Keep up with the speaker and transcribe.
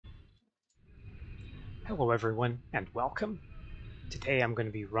Hello everyone, and welcome. Today I'm going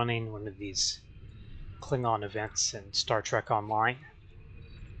to be running one of these Klingon events in Star Trek Online.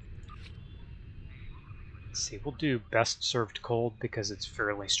 Let's see, we'll do Best Served Cold because it's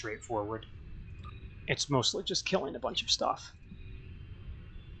fairly straightforward. It's mostly just killing a bunch of stuff.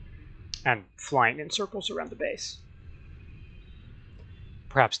 And flying in circles around the base.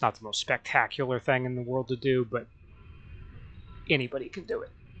 Perhaps not the most spectacular thing in the world to do, but anybody can do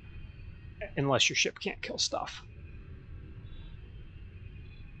it. Unless your ship can't kill stuff.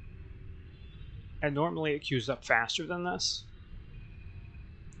 And normally it queues up faster than this.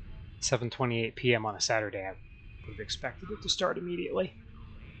 7:28 p.m. on a Saturday, I would have expected it to start immediately.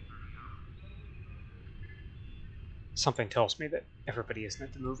 Something tells me that everybody isn't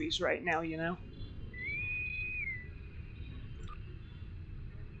at the movies right now, you know?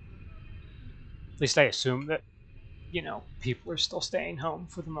 At least I assume that, you know, people are still staying home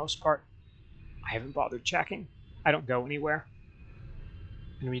for the most part. I haven't bothered checking. I don't go anywhere.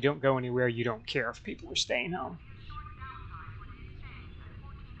 And when you don't go anywhere, you don't care if people are staying home.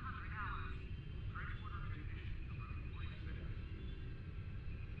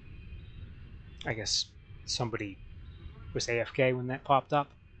 I guess somebody was AFK when that popped up.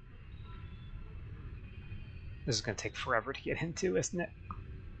 This is going to take forever to get into, isn't it?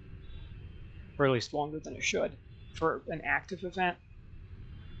 Or at least longer than it should for an active event.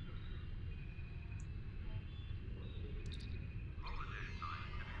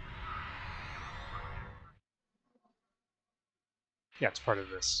 Yeah, it's part of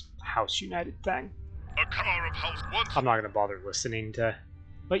this House United thing. A car of House I'm not going to bother listening to...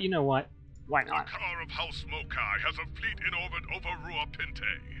 But you know what? Why not? A car of House Mokai has a fleet in orbit over Rua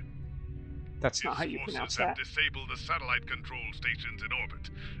Pinte. That's not how you pronounce that. Its forces have disabled the satellite control stations in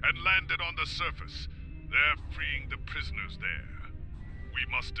orbit and landed on the surface. They're freeing the prisoners there. We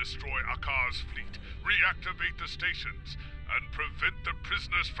must destroy Akar's fleet, reactivate the stations, and prevent the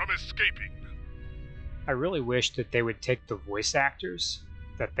prisoners from escaping. I really wish that they would take the voice actors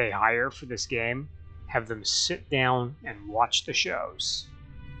that they hire for this game, have them sit down and watch the shows,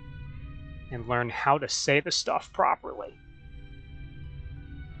 and learn how to say the stuff properly.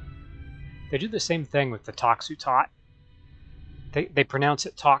 They do the same thing with the Tox-Utot. They pronounce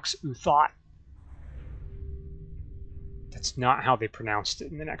it Tox-Uthot. That's not how they pronounced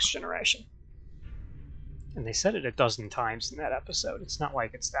it in The Next Generation. And they said it a dozen times in that episode. It's not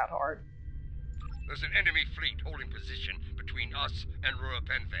like it's that hard. There's an enemy fleet holding position between us and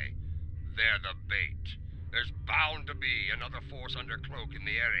Ruapenve. They're the bait. There's bound to be another force under cloak in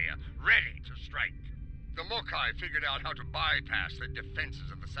the area, ready to strike. The Mokai figured out how to bypass the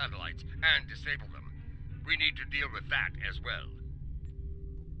defenses of the satellites and disable them. We need to deal with that as well.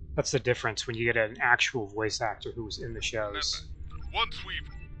 That's the difference when you get an actual voice actor who was in the shows. Remember, once we've...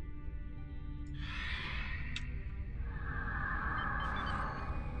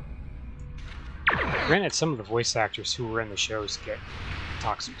 Granted, some of the voice actors who were in the shows get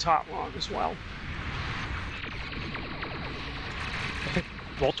Tox-Utot wrong as well. I think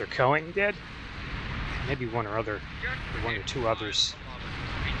Walter Cohen did. Maybe one or two others.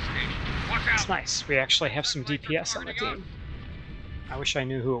 It's nice. We actually have some DPS on the team. I wish I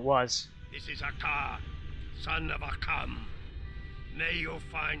knew who it was. This is Akar, son of Akam. May you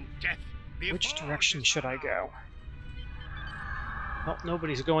find death before... Which direction should I go? Well,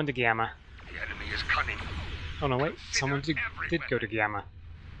 nobody's going to Gamma. The enemy is cunning. Oh no, wait. Someone did go to Gamma.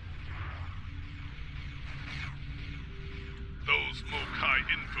 Those Mokai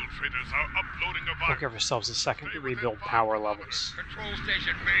infiltrators are uploading a We'll virus. give ourselves a second to rebuild power levels. Control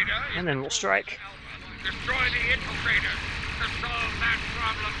station Beta. And then we'll strike. Destroy the infiltrators to solve that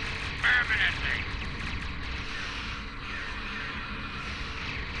problem permanently.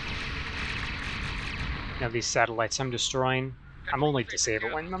 Now these satellites I'm destroying, I'm only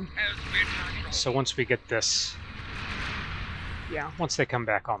disabling them. So once we get this... Yeah, once they come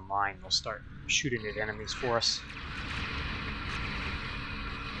back online, we'll start shooting at enemies for us.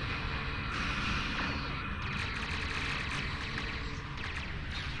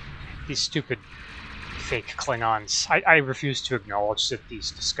 These stupid fake Klingons. I refuse to acknowledge that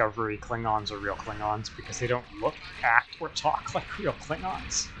these Discovery Klingons are real Klingons because they don't look, act, or talk like real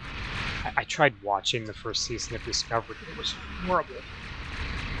Klingons. I tried watching the first season of Discovery, and it was horrible.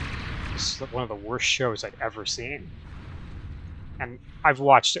 It's one of the worst shows I'd ever seen. And I've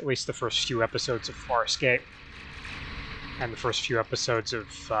watched at least the first few episodes of Farscape, and the first few episodes of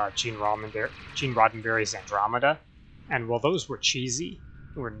Gene Roddenberry's Andromeda, and while those were cheesy,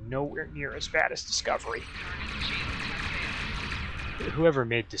 they were nowhere near as bad as Discovery. Whoever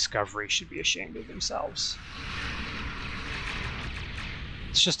made Discovery should be ashamed of themselves.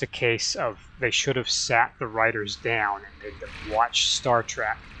 It's just a case of they should have sat the writers down and made them watch Star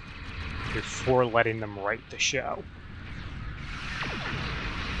Trek before letting them write the show.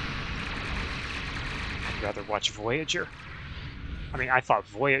 I'd rather watch Voyager. I mean, I thought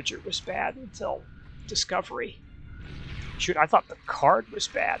Voyager was bad until Discovery. Shoot, I thought Picard was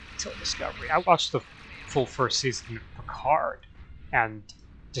bad until Discovery. I watched the full first season of Picard, and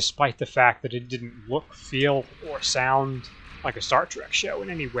despite the fact that it didn't look, feel, or sound like a Star Trek show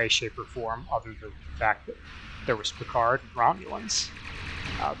in any way, shape, or form, other than the fact that there was Picard and Romulans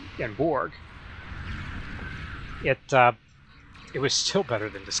and Borg, it was still better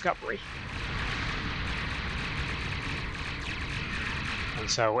than Discovery. And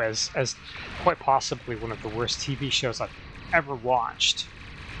so, as quite possibly one of the worst TV shows I've ever watched,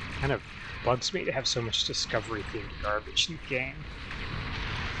 it kind of bugs me to have so much Discovery-themed garbage in the game.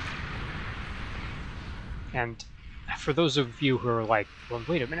 And for those of you who are like, well,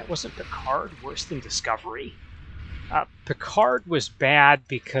 wait a minute, wasn't Picard worse than Discovery? Picard was bad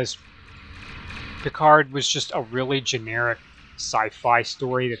because Picard was just a really generic sci-fi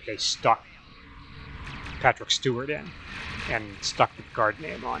story that they stuck Patrick Stewart in and stuck the Picard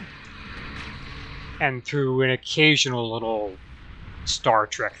name on. And through an occasional little Star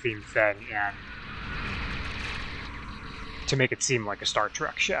Trek themed thing, and to make it seem like a Star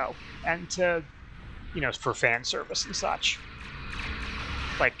Trek show, and to, you know, for fan service and such,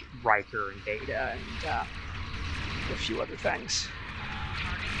 like Riker and Data and a few other things.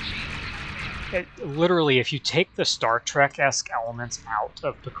 Literally, if you take the Star Trek-esque elements out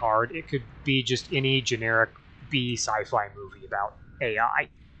of Picard, it could be just any generic B sci-fi movie about AI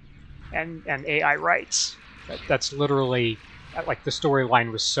and AI rights. That's literally, like, the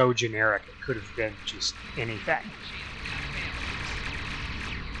storyline was so generic it could have been just anything.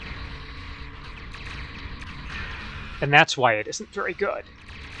 And that's why it isn't very good.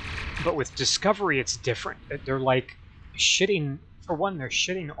 But with Discovery, it's different. They're like shitting, for one, they're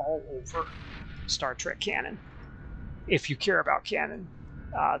shitting all over Star Trek canon. If you care about canon,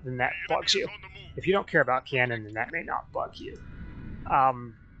 then that bugs you. If you don't care about canon, then that may not bug you.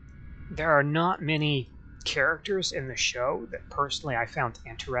 There are not many characters in the show that personally I found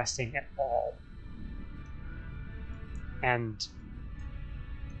interesting at all. And,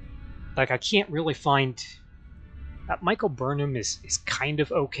 like, I can't really find... Michael Burnham is kind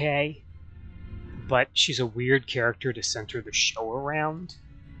of okay, but she's a weird character to center the show around.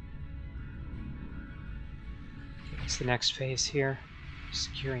 What's the next phase here?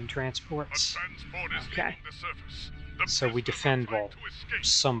 Securing transports. Okay. So we defend while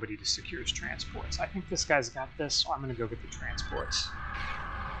somebody secures transports. I think this guy's got this, so I'm going to go get the transports.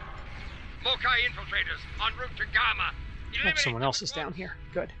 Mokai infiltrators en route to Gamma. Oh, someone else is down here.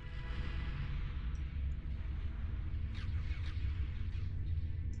 Good.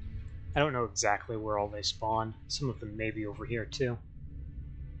 I don't know exactly where all they spawn. Some of them may be over here, too.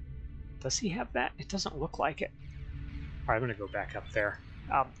 Does he have that? It doesn't look like it. Alright, I'm going to go back up there.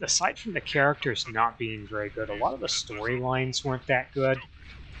 Aside from the characters not being very good, a lot of the storylines weren't that good.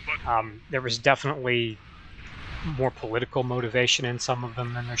 There was definitely more political motivation in some of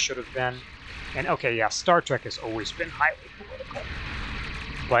them than there should have been. And okay, yeah, Star Trek has always been highly political.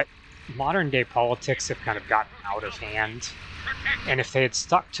 But modern-day politics have kind of gotten out of hand. And if they had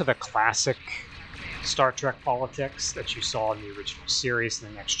stuck to the classic Star Trek politics that you saw in the original series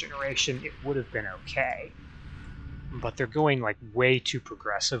and the Next Generation, it would have been okay. But they're going, like, way too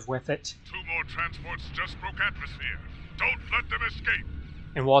progressive with it. 2 more transports just broke atmosphere. Don't let them escape.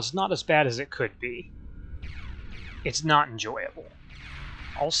 And while it's not as bad as it could be, it's not enjoyable.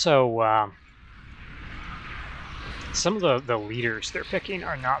 Also, some of the leaders they're picking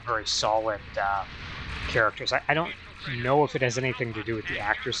are not very solid characters. I don't know if it has anything to do with the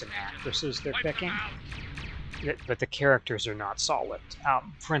actors and actresses they're picking, but the characters are not solid.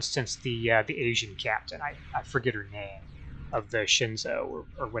 For instance, the Asian captain, I forget her name, of the Shinzo,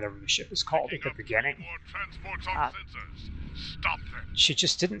 or whatever the ship is called at the beginning. She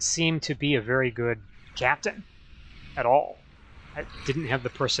just didn't seem to be a very good captain at all. I didn't have the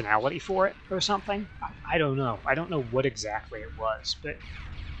personality for it or something. I don't know. I don't know what exactly it was, but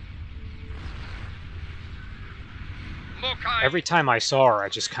every time I saw her, I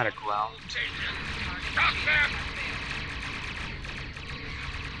just kind of groaned.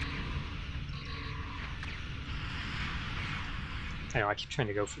 I know, I keep trying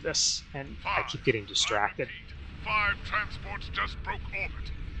to go for this, and I keep getting distracted. 5 transports just broke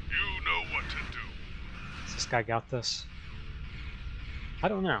orbit. You know what to do. Has this guy got this? I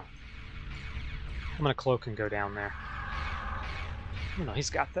don't know. I'm gonna cloak and go down there. Oh no, he's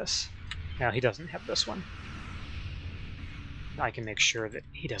got this. No, he doesn't have this one. I can make sure that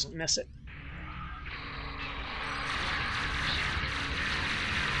he doesn't miss it.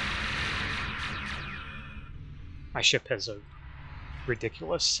 My ship has a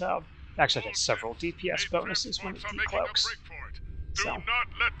ridiculous, actually it has several DPS bonuses when it decloaks. Do not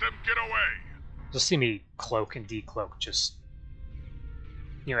let them get away! You'll see me cloak and decloak just,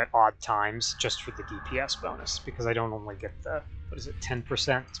 you know, at odd times just for the DPS bonus, because I don't only get the, what is it, 10%,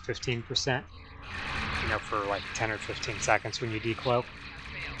 15%, you know, for like 10 or 15 seconds when you decloak.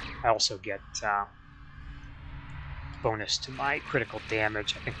 I also get bonus to my critical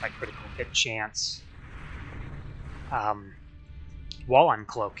damage, I think my critical hit chance. While I'm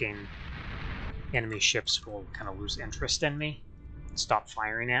cloaking, enemy ships will kind of lose interest in me, stop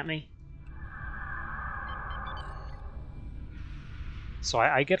firing at me. So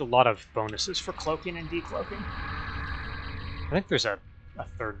I get a lot of bonuses for cloaking and decloaking. I think there's a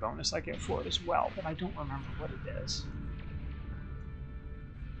third bonus I get for it as well, but I don't remember what it is.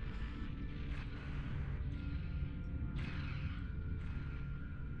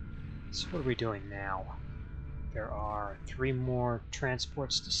 So what are we doing now? There are 3 more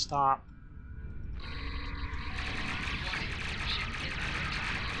transports to stop.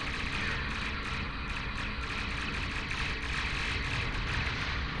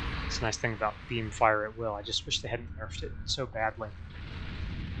 It's a nice thing about beam fire at will. I just wish they hadn't nerfed it so badly.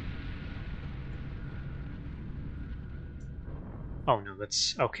 Oh no,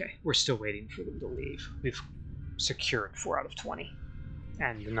 that's okay. We're still waiting for them to leave. We've secured 4 out of 20.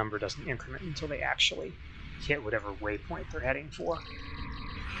 And the number doesn't increment until they actually hit whatever waypoint they're heading for.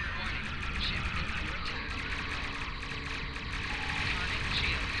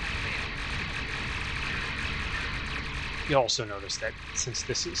 You also notice that since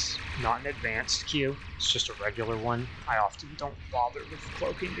this is not an advanced queue, it's just a regular one, I often don't bother with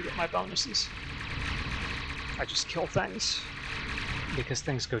cloaking to get my bonuses. I just kill things, because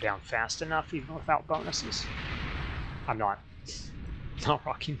things go down fast enough even without bonuses. I'm not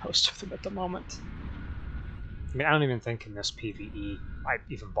rocking most of them at the moment. I mean, I don't even think in this PvE I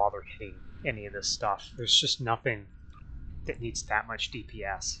even bother hitting any of this stuff. There's just nothing that needs that much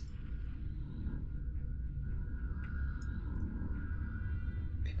DPS.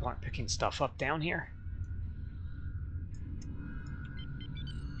 People aren't picking stuff up down here.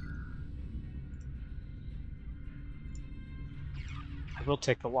 I will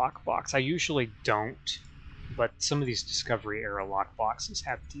take the lockbox. I usually don't, but some of these Discovery era lockboxes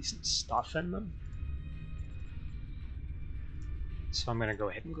have decent stuff in them. So I'm going to go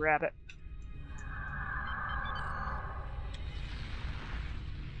ahead and grab it.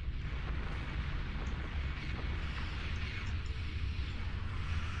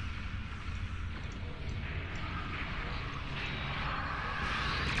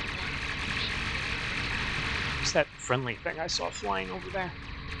 What's that friendly thing I saw flying over there?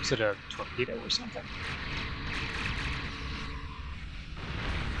 Is it a torpedo or something?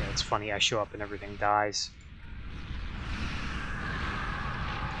 Yeah, it's funny, I show up and everything dies.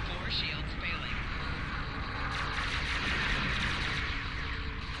 Shields failing.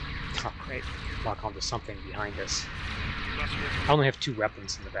 Oh, great. Lock onto something behind us. I only have 2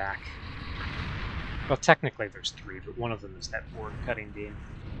 weapons in the back. Well, technically there's 3, but one of them is that board cutting beam.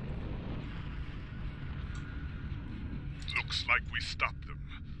 Looks like we stopped them.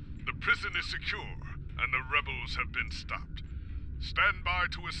 The prison is secure, and the rebels have been stopped. Stand by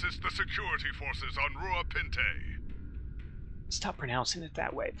to assist the security forces on Rua Pinte. Stop pronouncing it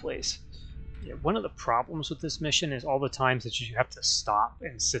that way, please. Yeah, one of the problems with this mission is all the times that you have to stop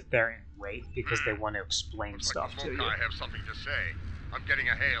and sit there and wait because they want to explain stuff to you. I have something to say. I'm getting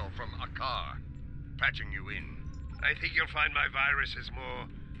a hail from Akar. Patching you in. I think you'll find my virus is more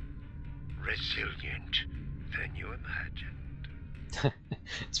resilient than you imagined.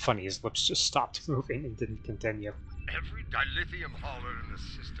 It's funny, his lips just stopped moving and didn't continue. Every dilithium hauler in the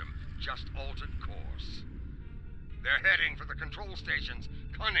system just altered course. They're heading for the control stations.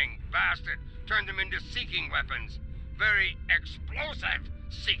 Cunning bastard turned them into seeking weapons. Very explosive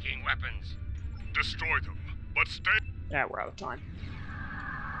seeking weapons. Destroy them, but stay... Yeah, we're out of time.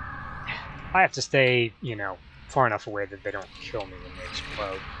 I have to stay, you know, far enough away that they don't kill me when they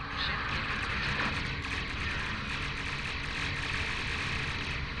explode.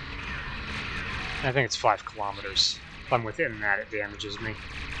 I think it's 5 kilometers. If I'm within that, it damages me.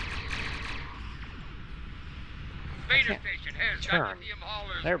 Beta station has turn. dilithium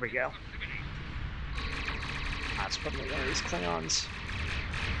haulers. There we go. That's probably one of these Klingons.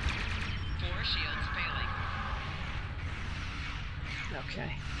 4 shields failing.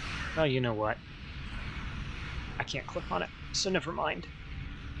 Okay. Well, you know what? I can't click on it, so never mind.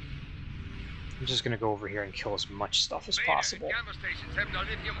 I'm just gonna go over here and kill as much stuff as Beta possible. and Gamma stations have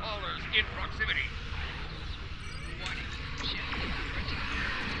dilithium haulers in proximity. Warning. Ship under attack.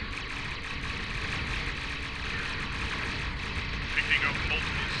 Picking up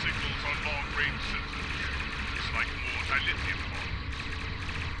multiple signals on long-range systems. Looks like more dilithium haulers.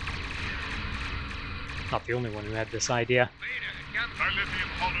 Not the only one who had this idea. Beta and Gamma...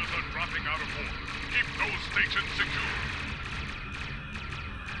 Dilithium haulers are dropping out of orbit. Keep those stations secure.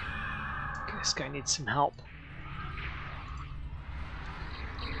 Okay, this guy needs some help.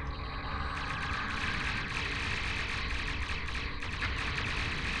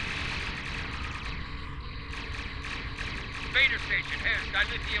 Beta station has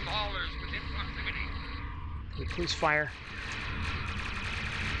dilithium haulers within proximity. Can you please fire?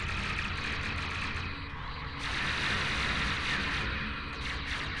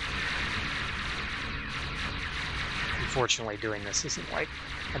 Unfortunately, doing this isn't like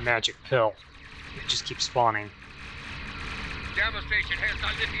a magic pill. It just keeps spawning. Gamma station has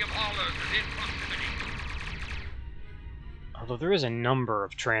dilithium haulers within proximity. Although there is a number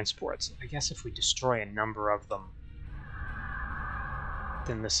of transports. I guess if we destroy a number of them,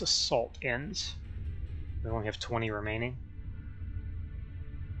 then this assault ends. We only have 20 remaining.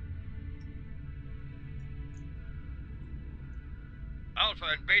 Alpha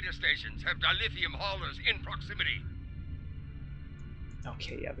and Beta stations have dilithium haulers in proximity.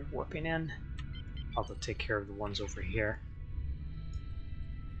 Okay, yeah, they're warping in. I'll go take care of the ones over here.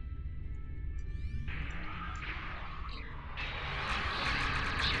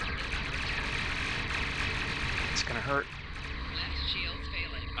 Ship is under attack. It's gonna hurt. Left shields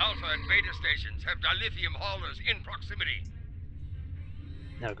failing. Alpha and Beta stations have dilithium haulers in proximity.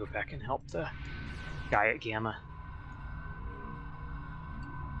 Now go back and help the guy at Gamma.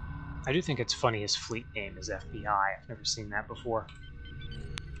 I do think it's funny his fleet name is FBI. I've never seen that before.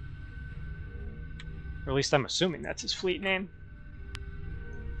 Or at least I'm assuming that's his fleet name.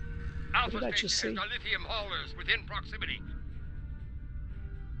 Alpha did I just station has say? dilithium haulers within proximity.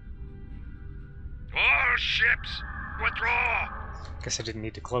 All ships, withdraw! Guess I didn't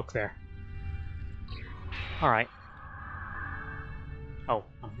need to cloak there. Alright. Oh,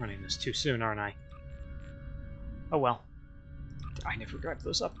 I'm running this too soon, aren't I? Oh well. I never grabbed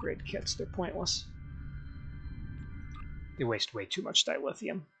those upgrade kits, they're pointless. They waste way too much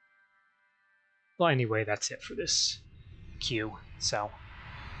dilithium. Well, anyway, that's it for this queue, so...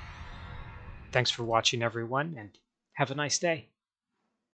 Thanks for watching, everyone, and have a nice day.